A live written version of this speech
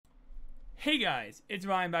Hey guys, it's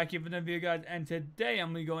Ryan back here for another video, guys, and today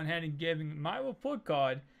I'm going to go ahead and giving my report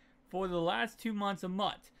card for the last 2 months of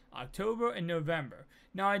MUT, October and November.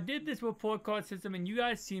 Now I did this report card system and you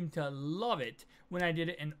guys seem to love it when I did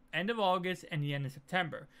it in end of August and the end of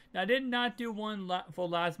September. Now I did not do one for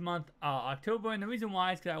last month, October, and the reason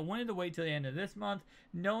why is because I wanted to wait till the end of this month,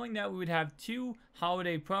 knowing that we would have 2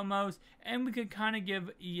 holiday promos and we could kind of give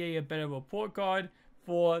EA a better report card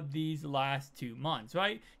for these last 2 months,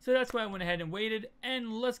 right? So that's why I went ahead and waited,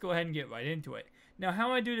 and let's go ahead and get right into it. Now,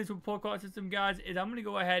 how I do this report card system, guys, is I'm going to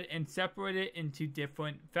go ahead and separate it into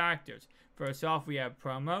different factors. First off, we have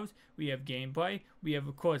promos, we have gameplay, we have,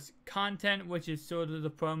 of course, content, which is sort of the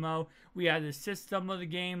promo. We have the system of the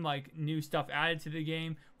game, like new stuff added to the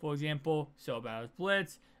game. For example, Solo Battles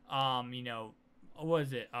Blitz, what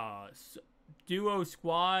is it? Duo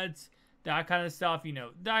squads, that kind of stuff,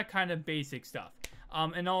 that kind of basic stuff.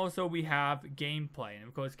 And also we have gameplay, and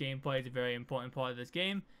of course gameplay is a very important part of this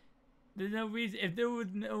game. There's no reason, if there was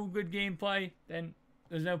no good gameplay, then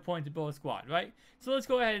there's no point to build a squad, right? So let's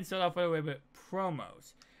go ahead and start off right away with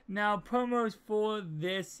promos. Now promos for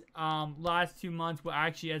this last 2 months were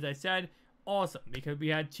actually, as I said, awesome, because we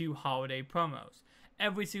had 2 holiday promos.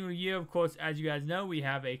 Every single year, of course, as you guys know, we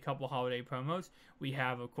have a couple holiday promos. We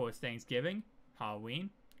have, of course, Thanksgiving,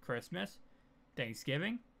 Halloween, Christmas,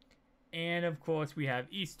 Thanksgiving, and of course we have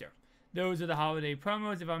Easter. Those are the holiday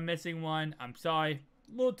promos. If I'm missing one, I'm sorry.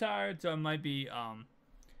 A little tired, so I might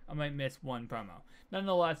miss one promo.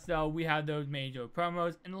 Nonetheless, though, we have those major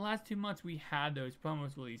promos. In the last 2 months, we had those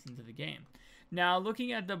promos released into the game. Now,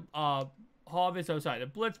 looking at the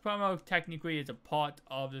the Blitz promo technically is a part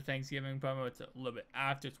of the Thanksgiving promo. It's a little bit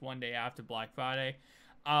after. It's one day after Black Friday.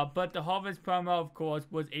 But the Harvest promo, of course,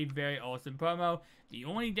 was a very awesome promo. The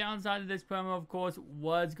only downside of this promo, of course,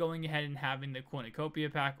 was going ahead and having the cornucopia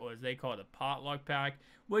pack, or as they call it, a potluck pack,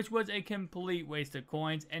 which was a complete waste of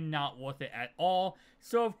coins and not worth it at all.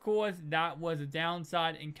 So, of course, that was a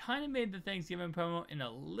downside and kind of made the Thanksgiving promo in a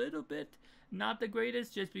little bit not the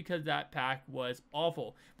greatest, just because that pack was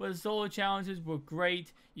awful. But the solo challenges were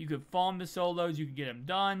great. You could farm the solos, you could get them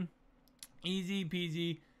done. Easy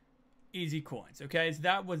peasy. Easy coins, okay? So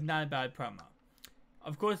that was not a bad promo.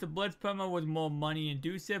 Of course, the Blitz promo was more money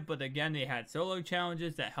inducive, but again, they had solo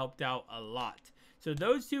challenges that helped out a lot. So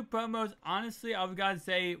those 2 promos, honestly, I've got to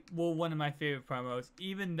say, were one of my favorite promos,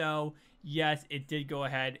 even though, yes, it did go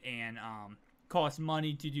ahead and cost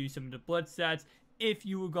money to do some of the Blitz sets if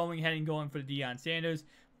you were going ahead and going for the Deion Sanders.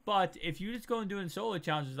 But if you just go and doing solo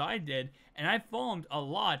challenges I did, and I farmed a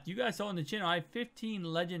lot. You guys saw on the channel, I have 15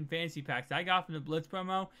 Legend Fantasy Packs I got from the Blitz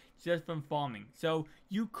promo just from farming. So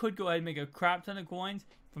you could go ahead and make a crap ton of coins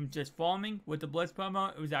from just farming with the Blitz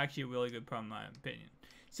promo. It was actually a really good promo in my opinion.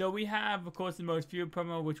 So we have, of course, the most viewed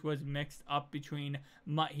promo, which was mixed up between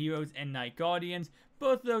MUT Heroes and Night Guardians.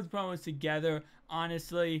 Both of those promos together,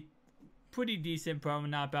 honestly, pretty decent promo,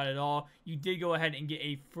 not bad at all. You did go ahead and get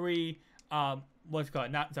a free what's it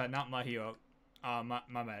called? Not MUT Hero. My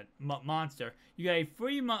bad. MUT Monster. You got a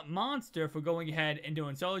free MUT Monster for going ahead and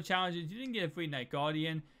doing solo challenges. You didn't get a free Night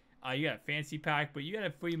Guardian. You got a fancy pack, but you got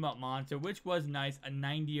a free MUT Monster, which was nice. A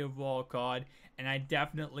 90 overall card, and I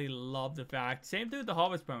definitely love the fact. Same thing with the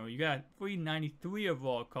Harvest promo. You got a free 93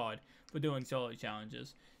 overall card for doing solo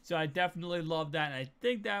challenges. So I definitely love that, and I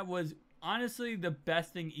think that was honestly the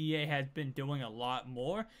best thing EA has been doing a lot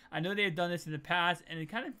more. I know they have done this in the past, and it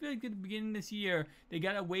kind of feels like at the beginning of this year, they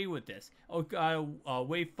got away with this, or got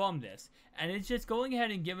away from this. And it's just going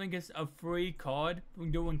ahead and giving us a free card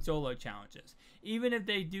from doing solo challenges. Even if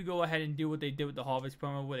they do go ahead and do what they did with the Harvest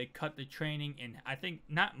promo, where they cut the training in, I think,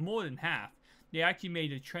 not more than half. They actually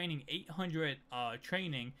made the training 800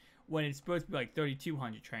 training, when it's supposed to be like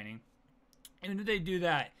 3,200 training. And if they do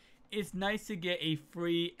that, it's nice to get a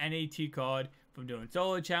free NAT card from doing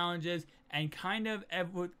solo challenges, and kind of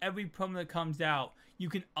every promo that comes out, you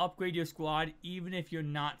can upgrade your squad even if you're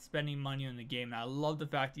not spending money on the game. And I love the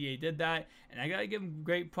fact EA did that, and I gotta give them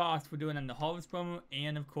great props for doing that in the Harvest promo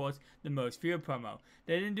and, of course, the Most Feared promo.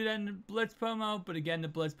 They didn't do that in the Blitz promo, but again, the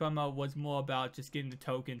Blitz promo was more about just getting the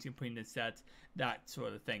tokens, completing the sets, that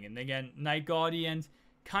sort of thing. And again, Night Guardians,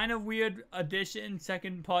 kind of weird addition,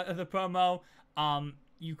 second part of the promo.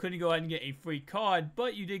 You couldn't go ahead and get a free card,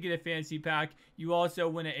 but you did get a fantasy pack. You also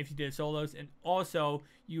win it if you did solos, and also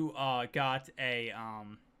you got a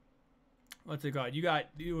what's it called? You got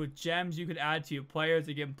gems you could add to your players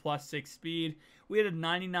to give them +6 speed. We had a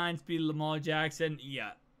 99 speed Lamar Jackson.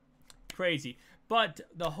 Yeah, crazy. But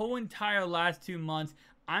the whole entire last 2 months,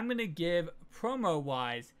 I'm gonna give promo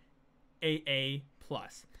wise A+.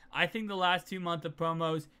 I think the last 2 months of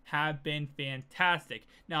promos have been fantastic.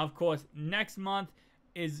 Now, of course, next month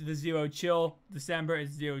is the Zero Chill. December is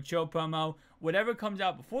Zero Chill promo. Whatever comes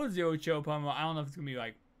out before the Zero Chill promo, I don't know if it's going to be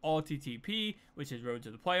like all TTP, which is Road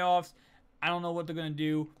to the Playoffs. I don't know what they're going to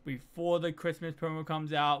do before the Christmas promo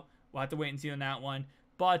comes out. We'll have to wait and see on that one.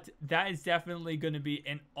 But that is definitely going to be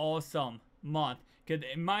an awesome month. Because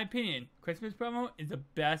in my opinion, Christmas promo is the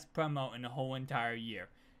best promo in the whole entire year.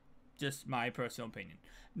 Just my personal opinion.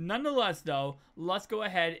 Nonetheless, though, let's go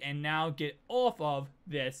ahead and now get off of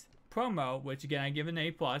this promo, which again I give an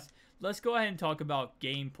A+. Let's go ahead and talk about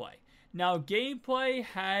gameplay. Now, gameplay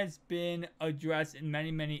has been addressed in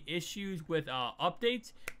many issues with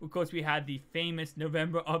updates. Of course, we had the famous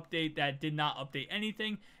November update that did not update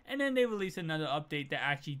anything, and then they released another update that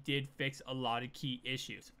actually did fix a lot of key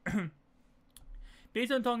issues.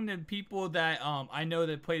 Based on talking to people that I know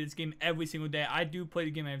that play this game every single day, I do play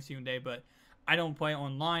the game every single day, but I don't play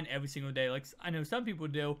online every single day like I know some people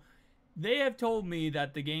do. They have told me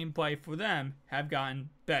that the gameplay for them have gotten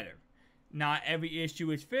better. Not every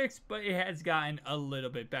issue is fixed, but it has gotten a little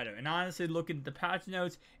bit better. And honestly, looking at the patch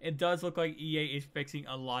notes, it does look like EA is fixing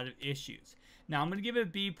a lot of issues. Now, I'm going to give it a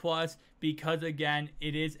B+ because, again,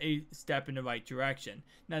 it is a step in the right direction.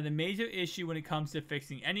 Now, the major issue when it comes to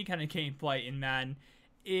fixing any kind of gameplay in Madden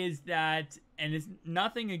is that, and it's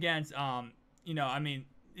nothing against, you know, I mean,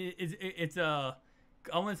 it's a,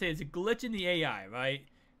 I want to say it's a glitch in the AI, right?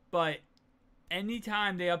 But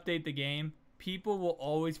anytime they update the game, people will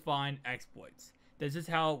always find exploits. That's just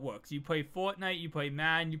how it works. You play Fortnite, you play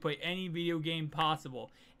Madden, you play any video game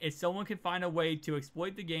possible. If someone can find a way to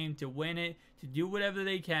exploit the game, to win it, to do whatever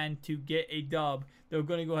they can to get a dub, they're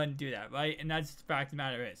going to go ahead and do that, right? And that's the fact of the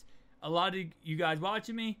matter is. A lot of you guys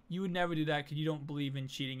watching me, you would never do that because you don't believe in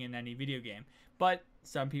cheating in any video game. But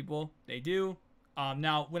some people, they do.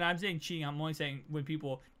 Now, when I'm saying cheating, I'm only saying when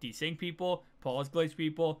people desync people, pause glitch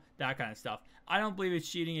people, that kind of stuff. I don't believe it's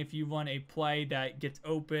cheating if you run a play that gets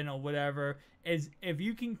open or whatever. If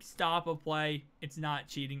you can stop a play, it's not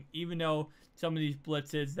cheating. Even though some of these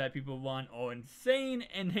blitzes that people run are insane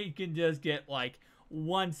and they can just get like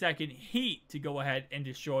 1 second heat to go ahead and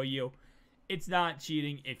destroy you. It's not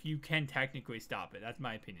cheating if you can technically stop it. That's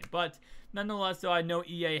my opinion. But nonetheless, though, I know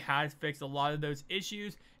EA has fixed a lot of those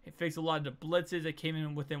issues. It fixed a lot of the blitzes that came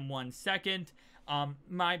in within 1 second.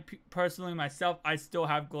 Personally, myself, I still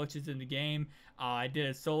have glitches in the game. I did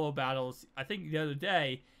a solo battles, I think the other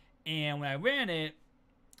day, and when I ran it,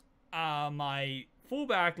 my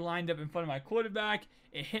fullback lined up in front of my quarterback.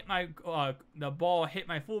 It hit my, the ball hit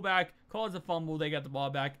my fullback, caused a fumble. They got the ball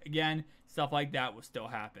back again. Stuff like that will still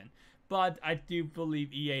happen. But I do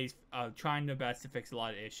believe EA's trying their best to fix a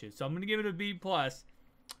lot of issues. So I'm going to give it a B+.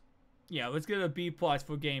 Yeah, let's give it a B+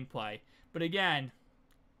 for gameplay. But again,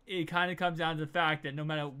 it kind of comes down to the fact that no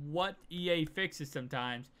matter what EA fixes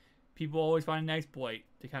sometimes, people always find an exploit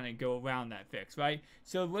to kind of go around that fix, right?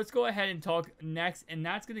 So let's go ahead and talk next, and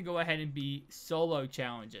that's going to go ahead and be solo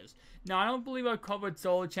challenges. Now, I don't believe I've covered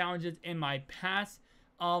solo challenges in my past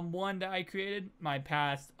one that I created, my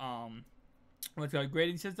past what's called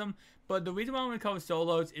grading system. But the reason why I want to cover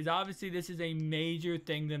solos is obviously this is a major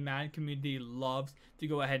thing the Madden community loves to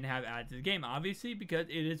go ahead and have added to the game. Obviously, because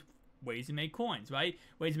it is ways to make coins, right?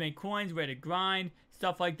 Ways to make coins, way to grind,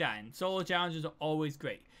 stuff like that. And solo challenges are always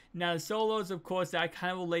great. Now, the solos, of course, that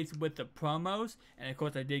kind of relates with the promos. And, of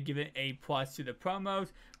course, I did give it A+ to the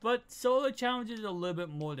promos. But solo challenges are a little bit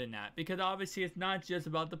more than that. Because, obviously, it's not just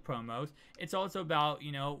about the promos. It's also about,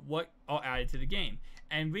 you know, what are added to the game.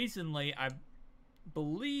 And recently, I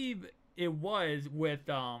believe it was with,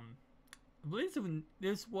 I believe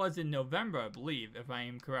this was in November, I believe, if I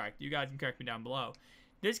am correct. You guys can correct me down below.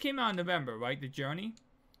 This came out in November, right? The Journey?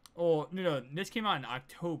 Or, no, this came out in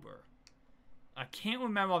October. I can't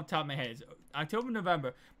remember off the top of my head. It's October,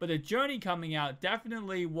 November. But the Journey coming out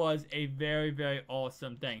definitely was a very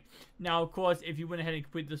awesome thing. Now, of course, if you went ahead and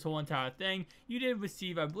completed this whole entire thing, you did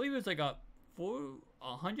receive, I believe it was like a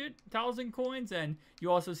 100,000 coins. And you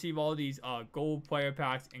also receive all these gold player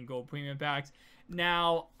packs and gold premium packs.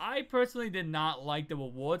 Now, I personally did not like the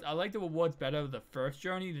rewards. I like the rewards better with the first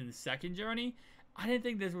Journey than the second Journey. I didn't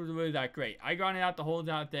think this was really that great. I grinded out the whole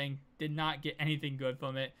entire thing. Did not get anything good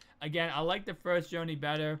from it. Again, I like the first Journey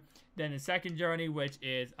better than the second Journey, which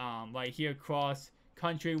is right here, cross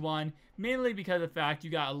country one. Mainly because of the fact you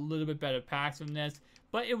got a little bit better packs from this.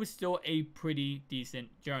 But it was still a pretty decent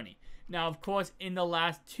Journey. Now, of course, in the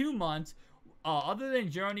last 2 months, other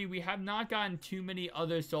than Journey, we have not gotten too many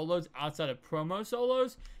other solos outside of promo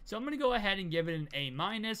solos. So I'm going to go ahead and give it an A-,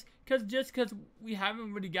 because we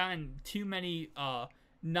haven't really gotten too many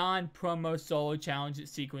non-promo solo challenge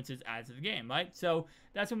sequences added to the game, right? So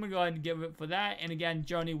that's what I'm going to go ahead and give it for that. And again,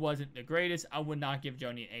 Journey wasn't the greatest. I would not give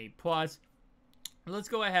Journey an A+. let's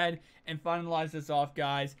go ahead and finalize this off,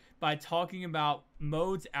 guys, by talking about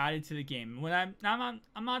modes added to the game. When I'm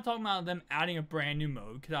not talking about them adding a brand new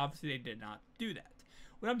mode, because obviously they did not do that.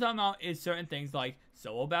 What I'm talking about is certain things like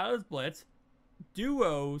solo battles, blitz,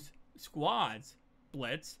 duos, squads,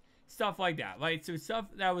 blitz, stuff like that, right? So stuff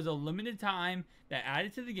that was a limited time that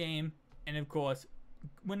added to the game, and of course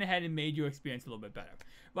went ahead and made your experience a little bit better,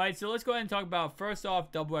 right? So let's go ahead and talk about, first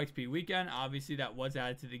off, double XP weekend. Obviously that was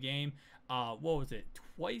added to the game. What was it,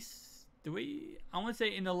 twice, three? I want to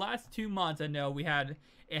say in the last 2 months, I know we had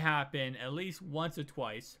it happen at least once or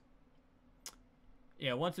twice.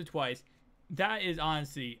 Yeah, once or twice. That is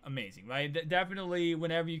honestly amazing, right? Definitely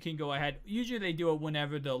whenever you can go ahead. Usually they do it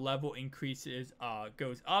whenever the level increases,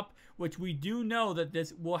 goes up, which we do know that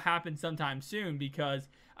this will happen sometime soon, because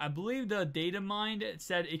I believe the data mine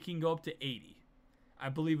said it can go up to 80. I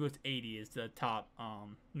believe it was 80 is the top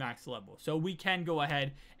max level. So we can go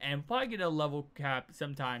ahead and probably get a level cap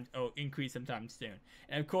sometimes, or increase sometime soon.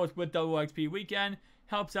 And of course, with double XP weekend,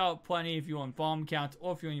 helps out plenty if you're on farm accounts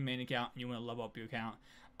or if you're on your main account and you want to level up your account.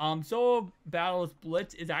 Solo battles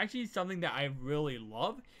blitz is actually something that I really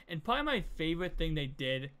love, and probably my favorite thing they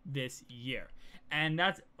did this year. And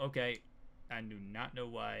that's, okay, I do not know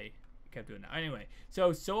why I kept doing that. Anyway,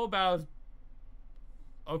 so solo battles,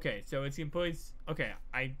 okay, so it's completely, okay,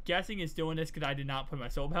 I'm guessing it's doing this because I did not put my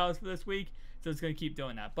solo battles for this week, so it's going to keep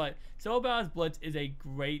doing that. But solo battles blitz is a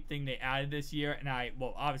great thing they added this year, and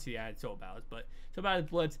well, obviously I added solo battles, but solo battles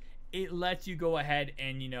blitz, it lets you go ahead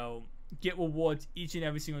and, you know, get rewards each and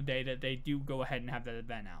every single day that they do go ahead and have that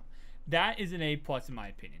event out. That is an A+ in my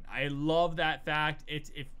opinion. I love that fact.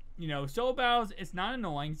 It's, if you know, solo battles, it's not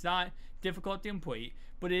annoying, it's not difficult to complete,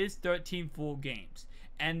 but it is 13 full games.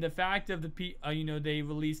 And the fact of the you know, they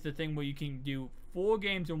released the thing where you can do 4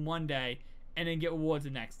 games in one day and then get rewards the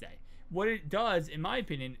next day. What it does, in my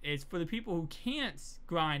opinion, is for the people who can't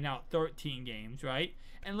grind out 13 games, right?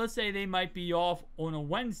 And let's say they might be off on a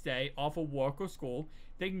Wednesday, off of work or school,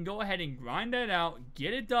 they can go ahead and grind that out,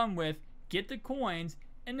 get it done with, get the coins,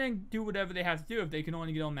 and then do whatever they have to do if they can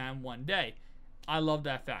only get on Madden one day. I love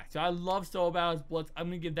that fact. So I love solo battles blitz. I'm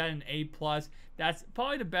going to give that an A+. That's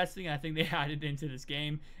probably the best thing I think they added into this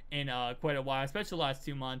game in quite a while, especially the last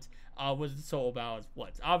 2 months, was the solo battles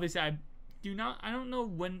blitz. Obviously, I don't know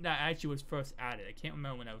when that actually was first added. I can't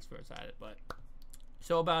remember when that was first added, but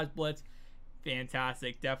solo battles blitz,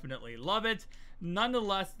 fantastic. Definitely love it.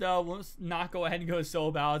 Nonetheless, though, let's not go ahead and go to solo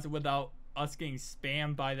battles without us getting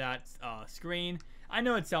spammed by that screen. I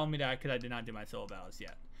know it's telling me that because I did not do my solo battles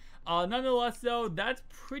yet. Nonetheless, though, that's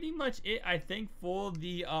pretty much it, I think, for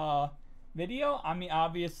the video. I mean,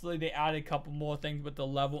 obviously, they added a couple more things with the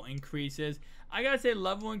level increases. I gotta say,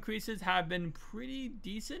 level increases have been pretty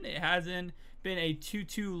decent. It hasn't been a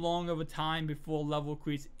too long of a time before level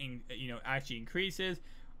increase, actually increases.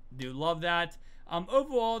 Do love that.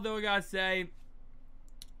 Overall, though, I gotta say,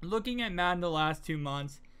 looking at Madden the last 2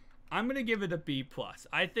 months, I'm going to give it a B+.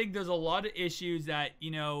 I think there's a lot of issues that, you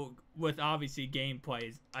know, with obviously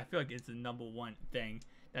gameplays. I feel like it's the #1 thing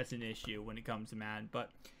that's an issue when it comes to Madden.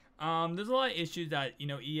 But there's a lot of issues that, you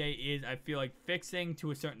know, EA is, I feel like, fixing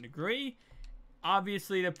to a certain degree.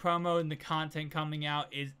 Obviously, the promo and the content coming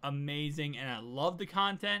out is amazing, and I love the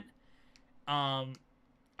content.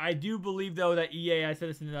 I do believe, though, that EA, I said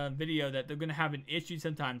this in the video, that they're going to have an issue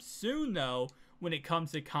sometime soon, though, when it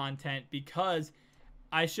comes to content, because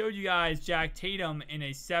I showed you guys Jack Tatum in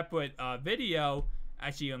a separate video.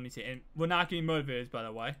 Actually, let me see. And we're not getting motivators, by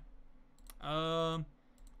the way. I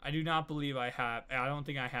do not believe I have. I don't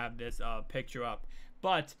think I have this picture up.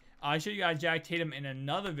 But I showed you guys Jack Tatum in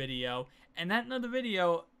another video. And that another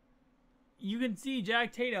video, you can see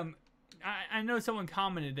Jack Tatum. I know someone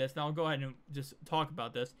commented this, and I'll go ahead and just talk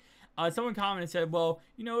about this. Someone commented and said, well,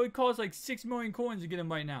 you know, it costs like 6 million coins to get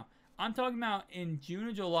him right now. I'm talking about in June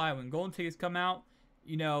or July when golden tickets come out.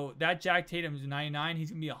 You know, that Jack Tatum is 99. He's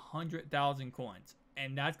going to be 100,000 coins.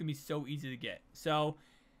 And that's going to be so easy to get. So,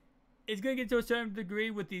 it's going to get to a certain degree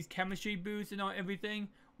with these chemistry boosts and everything,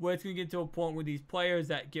 where it's going to get to a point where these players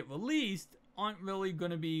that get released aren't really going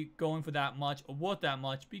to be going for that much or worth that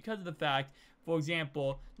much because of the fact, for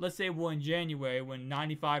example, let's say we're in January when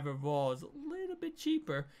 95 overall is a little bit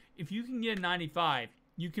cheaper. If you can get a 95,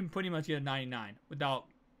 you can pretty much get a 99 without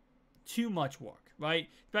too much work, right?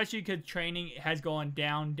 Especially because training has gone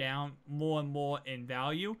down more and more in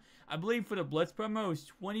value. I believe for the Blitz promo, it's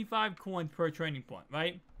 25 coins per training point,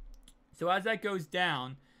 right? So as that goes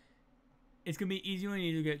down, it's going to be easier and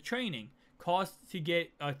easier to get training. Costs to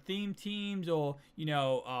get theme teams or, you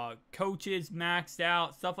know, coaches maxed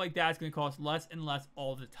out, stuff like that is going to cost less and less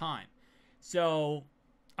all the time. So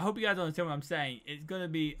I hope you guys understand what I'm saying. It's going to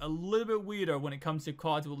be a little bit weirder when it comes to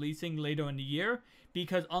cards releasing later in the year,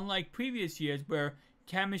 because unlike previous years where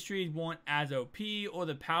chemistries weren't as OP or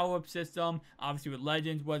the power-up system, obviously with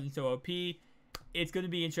Legends, wasn't so OP, it's going to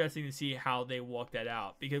be interesting to see how they work that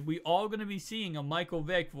out, because we are going to be seeing a Michael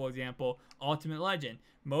Vick, for example, Ultimate Legend.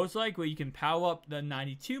 Most likely you can power up the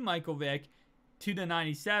 92 Michael Vick to the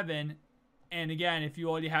 97, and again, if you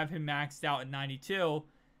already have him maxed out at 92,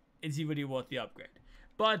 is he really worth the upgrade?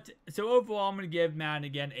 But, so overall, I'm going to give Madden,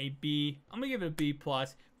 again, a B. I'm going to give it a B+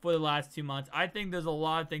 for the last 2 months. I think there's a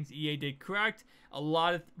lot of things EA did correct. A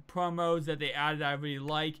lot of promos that they added I really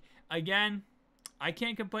like. Again, I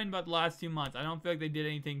can't complain about the last 2 months. I don't feel like they did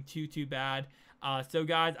anything too bad. So,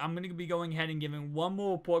 guys, I'm going to be going ahead and giving one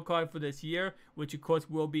more report card for this year, which, of course,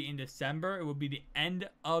 will be in December. It will be the end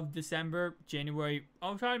of December, January.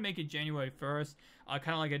 I'll try to make it January 1st, kind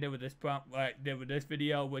of like I did with this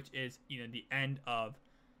video, which is, the end of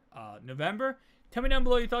November. Tell me down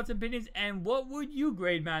below your thoughts and opinions, and what would you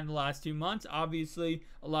grade Madden the last 2 months? Obviously,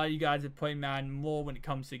 a lot of you guys have played Madden more when it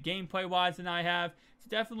comes to gameplay-wise than I have. So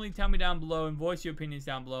definitely tell me down below and voice your opinions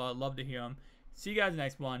down below. I'd love to hear them. See you guys in the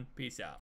next one. Peace out.